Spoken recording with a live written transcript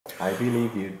I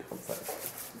believe you.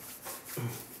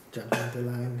 Jump the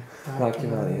line.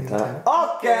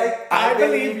 Okay, I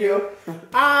believe you.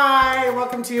 Hi,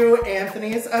 welcome to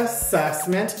Anthony's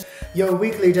Assessment, your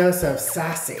weekly dose of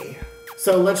sassy.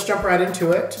 So let's jump right into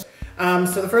it.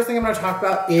 So the first thing I'm going to talk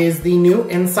about is the new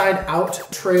Inside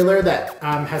Out trailer that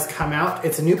has come out.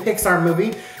 It's a new Pixar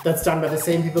movie that's done by the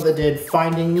same people that did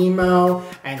Finding Nemo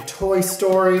and Toy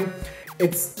Story.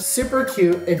 It's super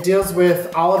cute. It deals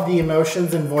with all of the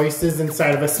emotions and voices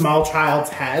inside of a small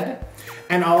child's head.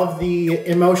 And all of the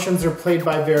emotions are played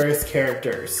by various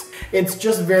characters. It's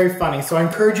just very funny. So I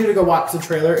encourage you to go watch the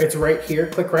trailer. It's right here.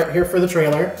 Click right here for the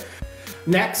trailer.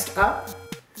 Next up,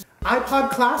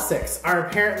 iPod Classics are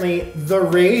apparently the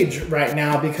rage right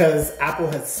now because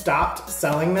Apple has stopped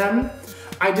selling them.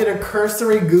 I did a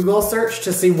cursory Google search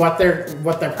to see what their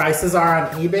prices are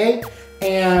on eBay,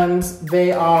 and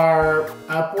they are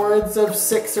upwards of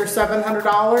 $600 or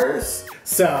 $700.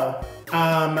 So,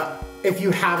 if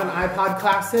you have an iPod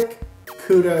Classic,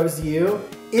 kudos you.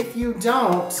 If you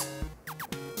don't,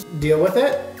 deal with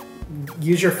it.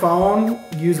 Use your phone,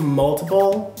 use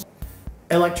multiple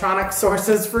electronic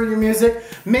sources for your music.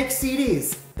 Make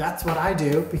CDs. That's what I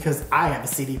do because I have a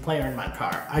CD player in my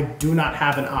car. I do not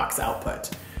have an aux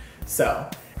output. So,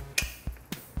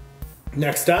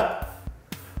 next up,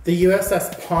 the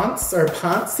USS Ponce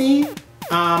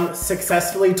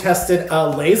successfully tested a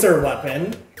laser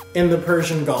weapon in the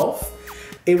Persian Gulf.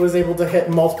 It was able to hit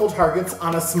multiple targets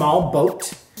on a small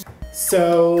boat.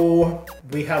 So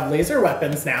we have laser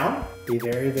weapons now. Be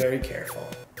very, very careful.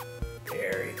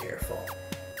 Very careful.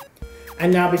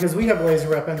 And now because we have laser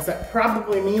weapons, that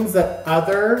probably means that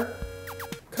other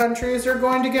countries are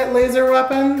going to get laser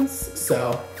weapons.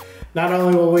 So not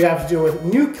only will we have to deal with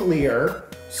nuclear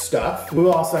stuff, we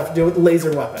will also have to deal with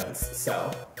laser weapons.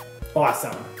 So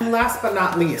awesome. And last but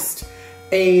not least,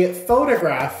 a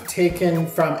photograph taken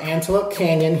from Antelope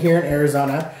Canyon here in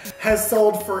Arizona has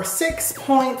sold for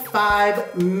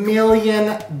 $6.5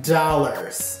 million.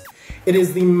 It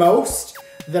is the most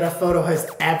that a photo has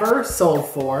ever sold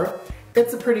for.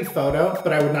 It's a pretty photo,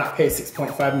 but I would not pay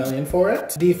 $6.5 million for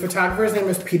it. The photographer's name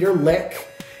is Peter Lick.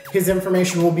 His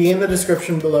information will be in the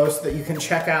description below so that you can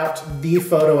check out the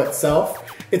photo itself.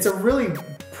 It's a really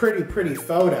pretty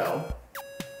photo.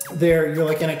 You're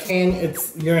in a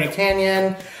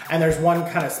canyon, and there's one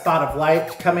kind of spot of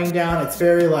light coming down. It's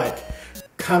very like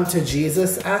come to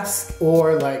Jesus-esque,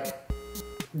 or like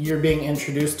you're being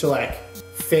introduced to like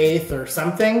faith or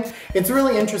something. It's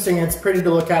really interesting. It's pretty to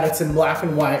look at. It's in black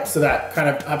and white, so that kind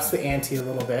of ups the ante a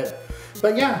little bit.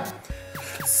 But yeah,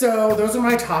 so those are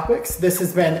my topics. This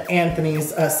has been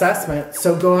Anthony's Assessment.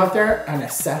 So go out there and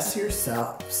assess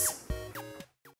yourselves.